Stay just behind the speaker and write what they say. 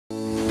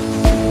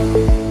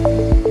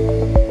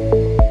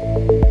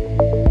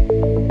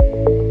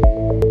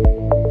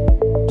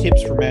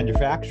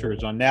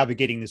manufacturers on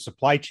navigating the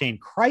supply chain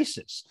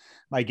crisis.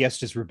 My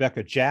guest is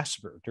Rebecca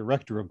Jasper,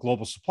 Director of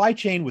Global Supply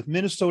Chain with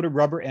Minnesota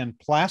Rubber and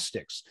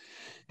Plastics.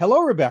 Hello,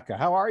 Rebecca.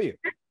 How are you?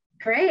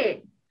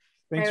 Great.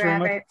 Thanks Hi, very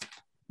Robert. much.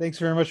 Thanks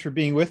very much for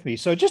being with me.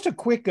 So just a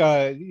quick,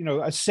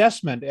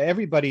 assessment.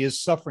 Everybody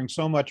is suffering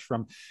so much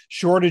from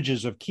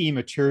shortages of key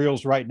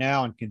materials right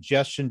now and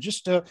congestion.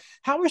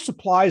 How are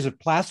supplies of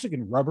plastic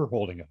and rubber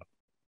holding up?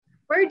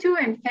 We're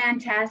doing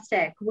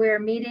fantastic. We're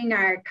meeting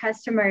our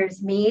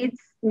customers' needs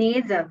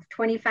of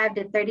 25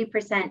 to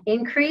 30%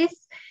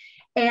 increase.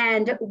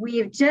 And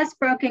we've just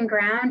broken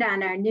ground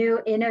on our new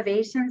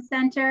innovation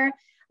center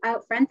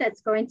out front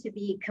that's going to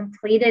be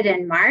completed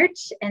in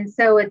March. And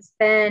so it's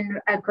been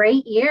a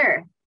great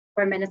year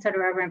for Minnesota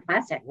Rubber and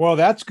Plastic. Well,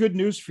 that's good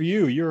news for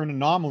you. You're an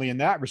anomaly in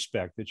that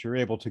respect, that you're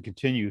able to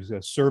continue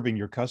serving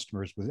your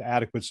customers with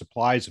adequate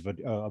supplies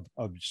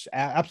of just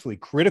absolutely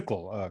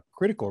critical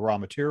raw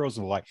materials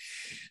and the like.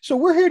 So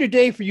we're here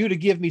today for you to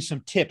give me some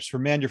tips for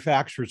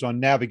manufacturers on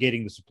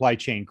navigating the supply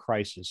chain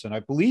crisis. And I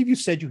believe you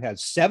said you had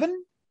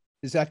 7.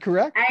 Is that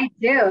correct? I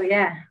do,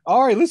 yeah.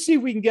 All right, let's see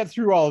if we can get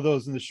through all of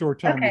those in the short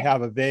time we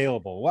have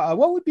available.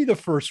 What would be the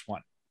first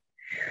one?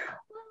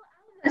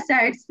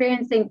 Are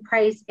experiencing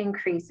price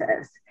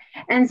increases.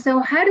 And so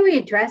how do we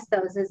address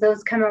those as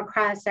those come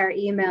across our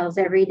emails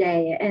every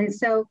day? And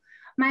so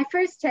my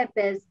first tip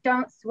is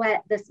don't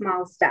sweat the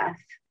small stuff.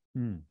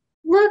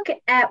 Look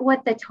at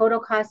what the total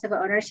cost of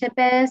ownership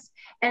is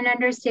and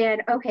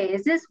understand, okay,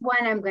 is this one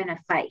I'm going to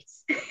fight?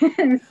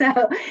 And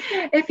so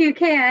if you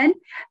can,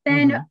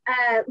 then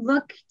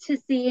look to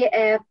see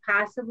if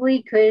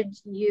possibly could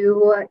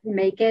you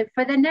make it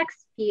for the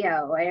next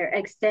PO or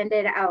extend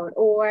it out,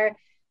 or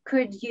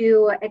could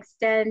you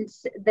extend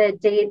the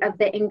date of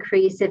the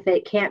increase if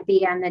it can't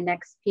be on the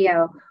next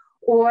PO?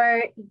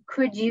 Or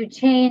could you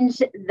change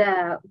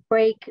the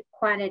break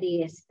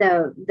quantities,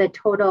 the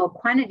total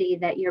quantity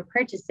that you're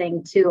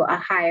purchasing to a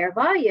higher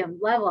volume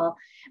level?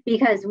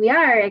 Because we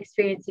are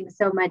experiencing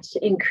so much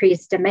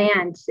increased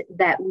demand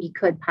that we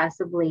could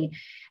possibly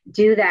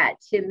do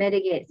that to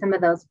mitigate some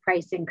of those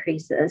price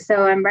increases.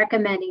 So I'm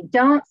recommending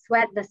don't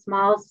sweat the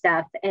small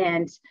stuff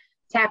and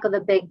tackle the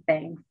big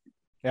things.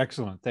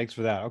 Excellent. Thanks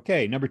for that.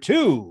 Okay, number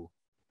 2.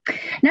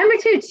 Number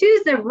 2,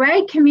 choose the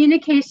right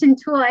communication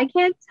tool. I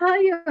can't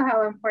tell you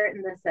how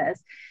important this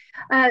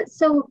is.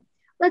 So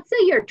let's say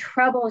you're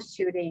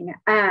troubleshooting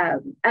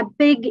a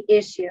big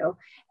issue,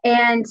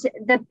 and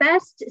the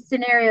best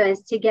scenario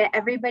is to get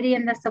everybody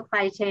in the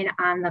supply chain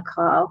on the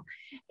call.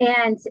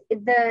 And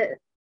the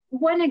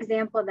one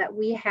example that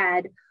we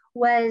had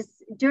was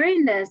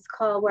during this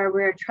call where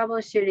we were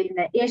troubleshooting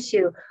the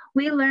issue,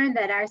 we learned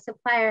that our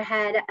supplier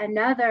had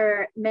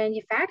another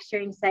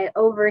manufacturing site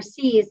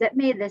overseas that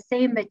made the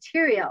same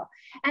material,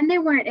 and they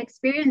weren't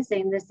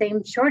experiencing the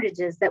same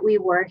shortages that we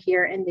were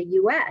here in the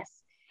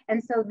US.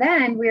 And so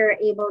then we were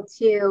able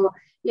to,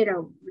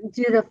 do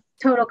the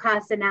total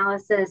cost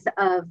analysis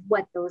of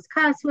what those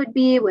costs would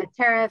be with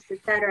tariffs, et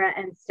cetera,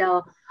 and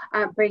still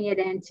bring it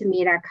in to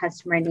meet our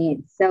customer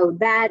needs. So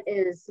that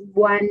is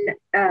one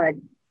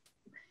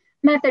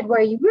method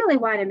where you really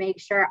want to make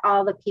sure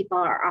all the people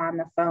are on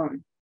the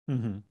phone.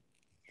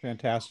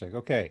 Fantastic.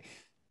 Okay.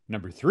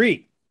 Number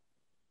 3.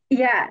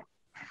 Yeah.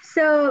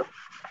 So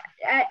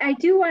I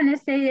do want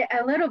to say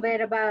a little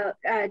bit about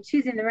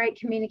choosing the right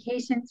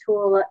communication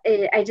tool.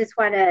 I just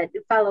want to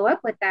follow up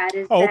with that.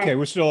 Okay.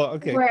 We're still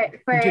okay.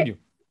 Continue.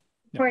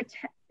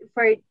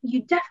 For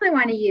you definitely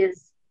want to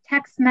use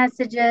text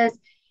messages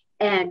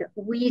and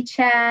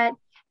WeChat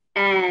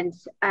and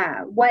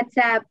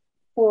WhatsApp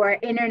for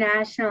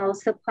international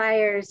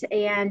suppliers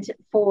and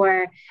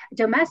for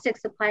domestic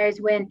suppliers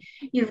when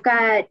you've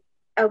got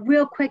a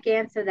real quick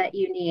answer that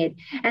you need.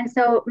 And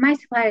so my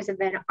suppliers have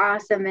been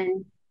awesome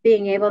in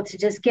being able to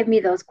just give me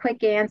those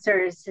quick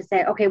answers to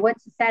say, okay,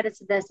 what's the status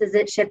of this? Is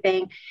it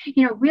shipping?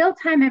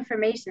 Real-time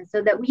information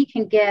so that we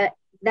can get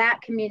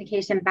that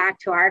communication back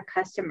to our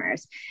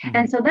customers.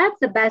 And so that's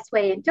the best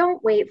way. And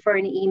don't wait for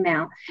an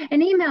email.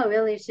 An email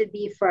really should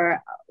be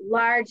for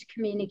large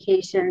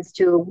communications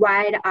to a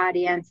wide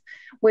audience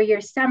where you're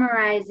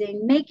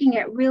summarizing, making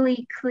it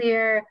really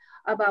clear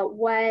about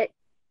what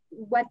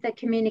the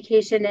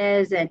communication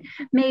is, and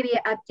maybe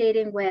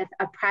updating with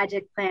a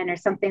project plan or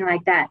something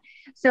like that.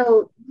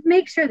 So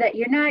make sure that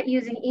you're not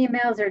using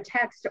emails or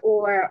text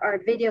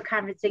or video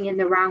conferencing in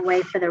the wrong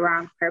way for the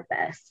wrong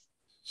purpose.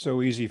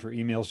 So easy for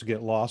emails to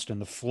get lost in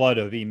the flood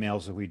of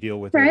emails that we deal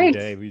with every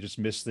day. We just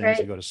miss things.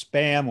 You go to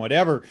spam,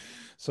 whatever.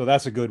 So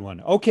that's a good one.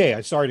 Okay.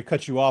 I'm sorry to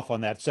cut you off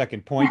on that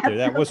second point there.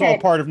 That was all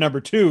part of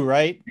number 2,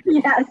 right?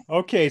 Yes.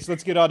 Okay. So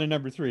let's get on to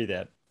number 3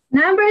 then.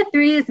 Number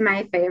 3 is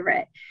my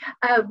favorite.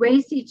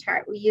 RACI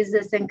chart. We use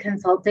this in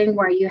consulting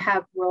where you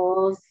have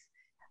roles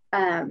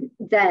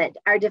that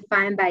are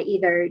defined by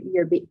either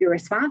you're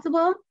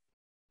responsible,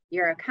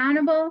 you're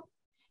accountable,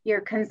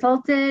 you're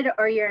consulted,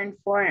 or you're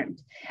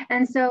informed.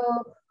 And so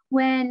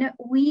when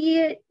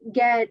we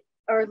get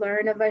or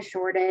learn of a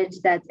shortage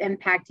that's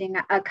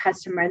impacting a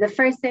customer, the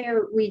first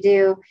thing we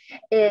do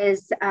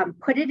is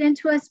put it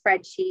into a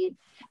spreadsheet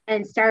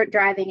and start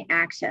driving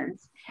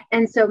actions.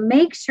 And so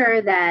make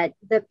sure that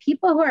the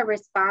people who are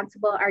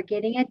responsible are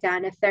getting it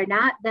done. If they're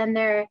not, then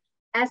they're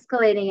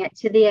escalating it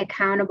to the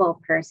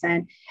accountable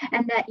person,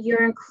 and that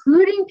you're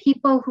including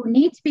people who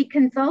need to be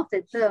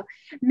consulted. So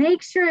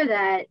make sure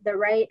that the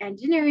right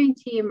engineering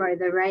team or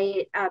the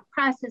right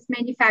process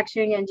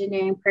manufacturing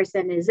engineering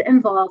person is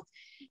involved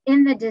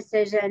in the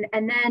decision,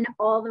 and then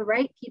all the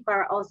right people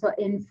are also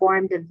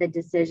informed of the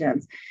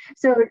decisions.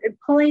 So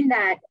pulling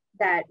that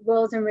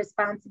roles and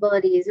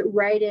responsibilities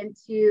right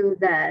into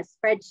the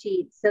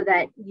spreadsheet so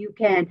that you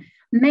can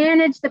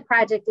manage the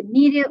project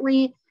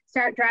immediately,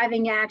 start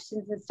driving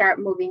actions, and start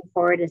moving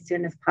forward as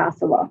soon as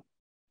possible.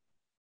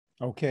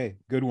 Okay,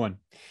 good one.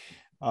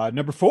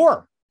 Number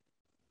 4.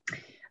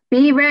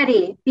 Be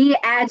ready, be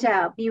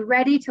agile, be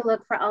ready to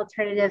look for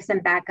alternatives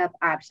and backup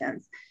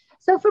options.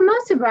 So for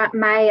most of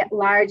my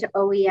large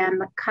OEM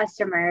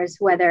customers,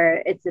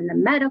 whether it's in the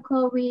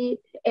medical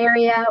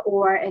area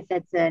or if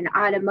it's in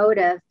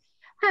automotive,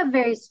 have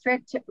very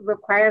strict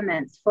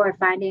requirements for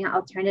finding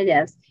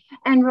alternatives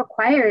and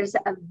requires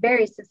a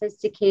very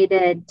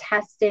sophisticated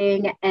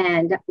testing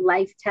and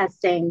life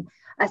testing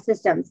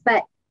systems.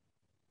 But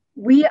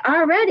we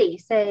already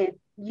say,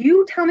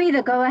 you tell me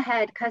the go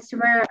ahead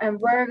customer, and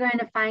we're going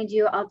to find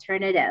you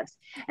alternatives.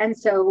 And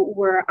so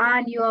we're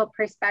on UL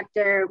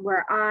Perspector,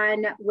 we're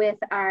on with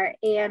our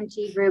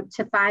AMG group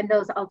to find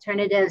those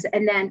alternatives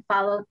and then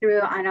follow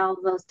through on all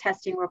of those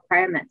testing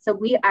requirements. So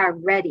we are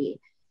ready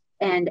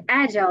and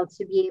agile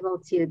to be able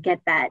to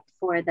get that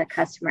for the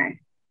customer.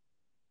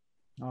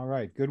 All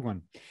right, good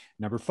one.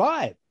 Number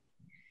 5.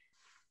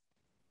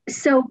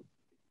 So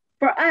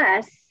for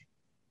us,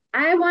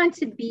 I want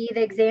to be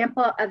the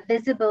example of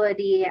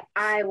visibility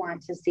I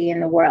want to see in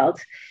the world.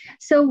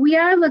 So we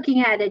are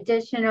looking at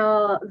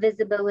additional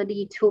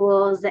visibility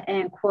tools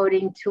and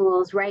quoting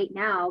tools right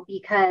now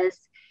because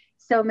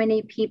so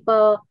many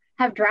people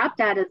have dropped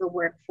out of the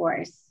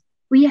workforce.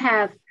 We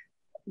have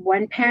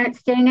one parent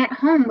staying at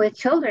home with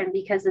children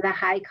because of the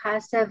high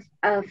cost of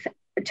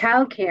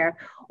childcare,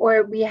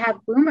 or we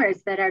have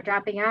boomers that are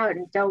dropping out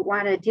and don't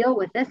want to deal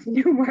with this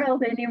new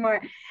world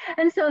anymore.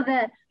 And so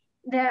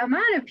the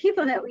amount of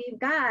people that we've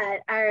got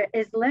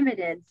is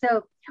limited.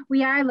 So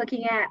we are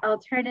looking at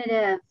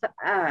alternative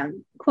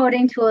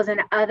quoting tools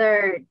and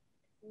other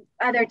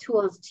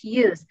tools to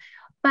use.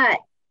 But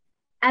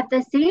at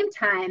the same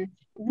time,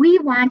 we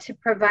want to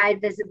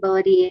provide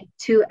visibility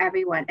to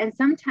everyone. And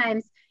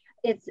sometimes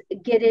it's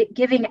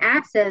giving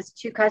access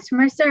to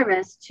customer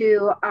service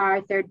to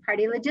our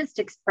third-party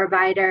logistics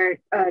provider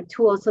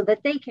tool so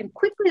that they can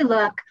quickly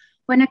look.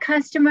 When a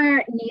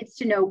customer needs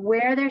to know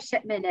where their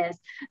shipment is,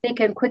 they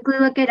can quickly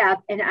look it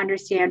up and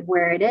understand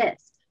where it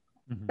is.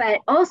 Mm-hmm. But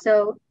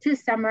also to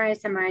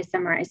summarize.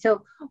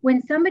 So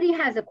when somebody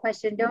has a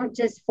question, don't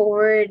just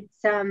forward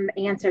some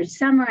answers,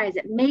 summarize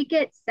it, make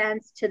it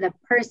sense to the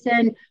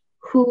person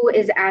who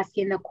is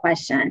asking the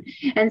question.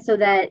 And so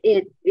that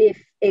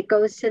if it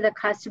goes to the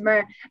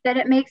customer, that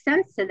it makes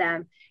sense to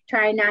them.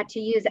 Try not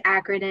to use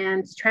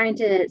acronyms, trying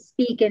to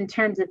speak in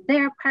terms of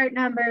their part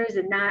numbers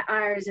and not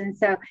ours. And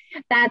so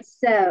that's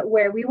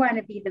where we want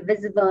to be the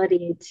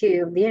visibility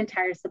to the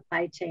entire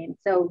supply chain.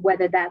 So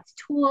whether that's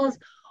tools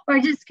or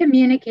just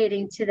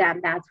communicating to them,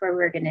 that's where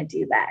we're going to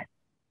do that.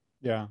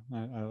 Yeah,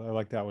 I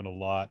like that one a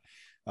lot.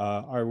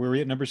 Are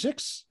we at number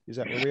 6? Is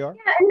that where we are?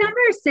 Yeah,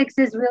 number 6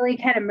 is really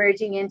kind of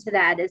merging into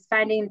that, is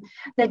finding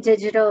the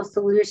digital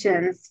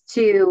solutions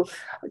to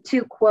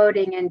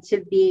quoting and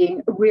to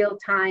being real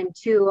time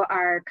to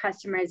our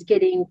customers,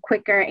 getting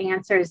quicker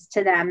answers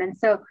to them. And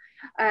so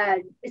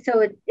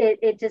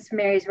it just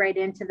marries right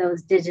into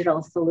those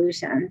digital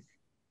solutions.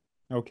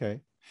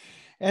 Okay.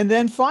 And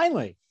then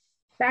finally,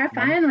 our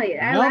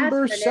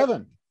number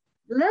 7.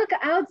 Look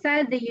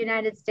outside the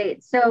United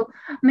States. So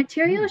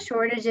material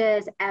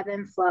shortages ebb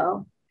and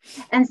flow.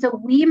 And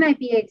so we might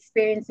be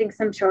experiencing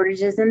some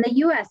shortages in the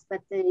US, but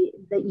the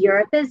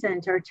Europe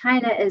isn't, or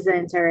China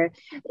isn't, or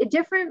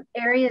different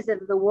areas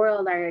of the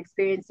world are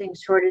experiencing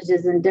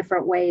shortages in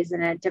different ways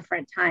and at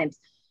different times.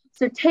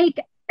 So take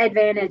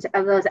advantage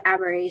of those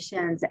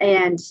aberrations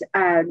and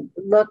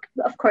look,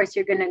 of course,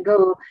 you're going to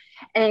go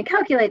and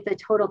calculate the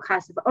total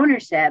cost of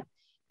ownership.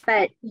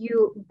 But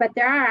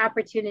there are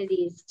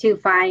opportunities to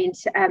find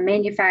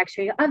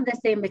manufacturing of the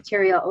same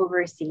material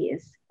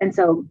overseas. And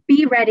so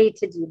be ready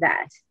to do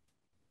that.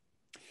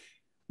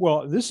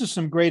 Well, this is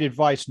some great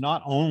advice,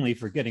 not only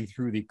for getting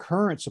through the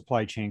current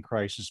supply chain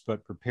crisis,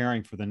 but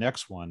preparing for the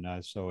next one.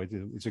 So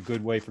it's a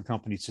good way for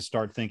companies to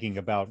start thinking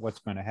about what's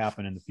going to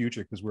happen in the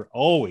future, because we're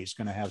always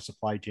going to have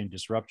supply chain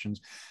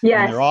disruptions. Yes.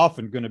 And they're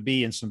often going to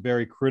be in some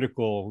very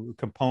critical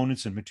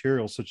components and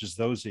materials, such as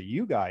those that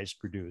you guys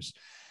produce.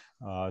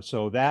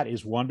 So that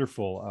is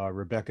wonderful,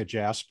 Rebecca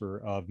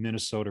Jasper of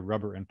Minnesota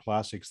Rubber and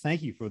Plastics.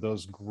 Thank you for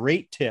those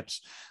great tips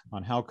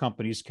on how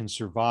companies can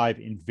survive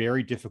in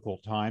very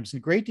difficult times.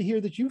 And great to hear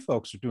that you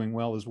folks are doing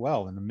well as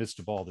well in the midst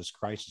of all this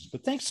crisis.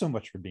 But thanks so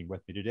much for being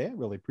with me today. I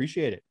really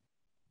appreciate it.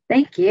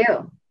 Thank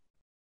you.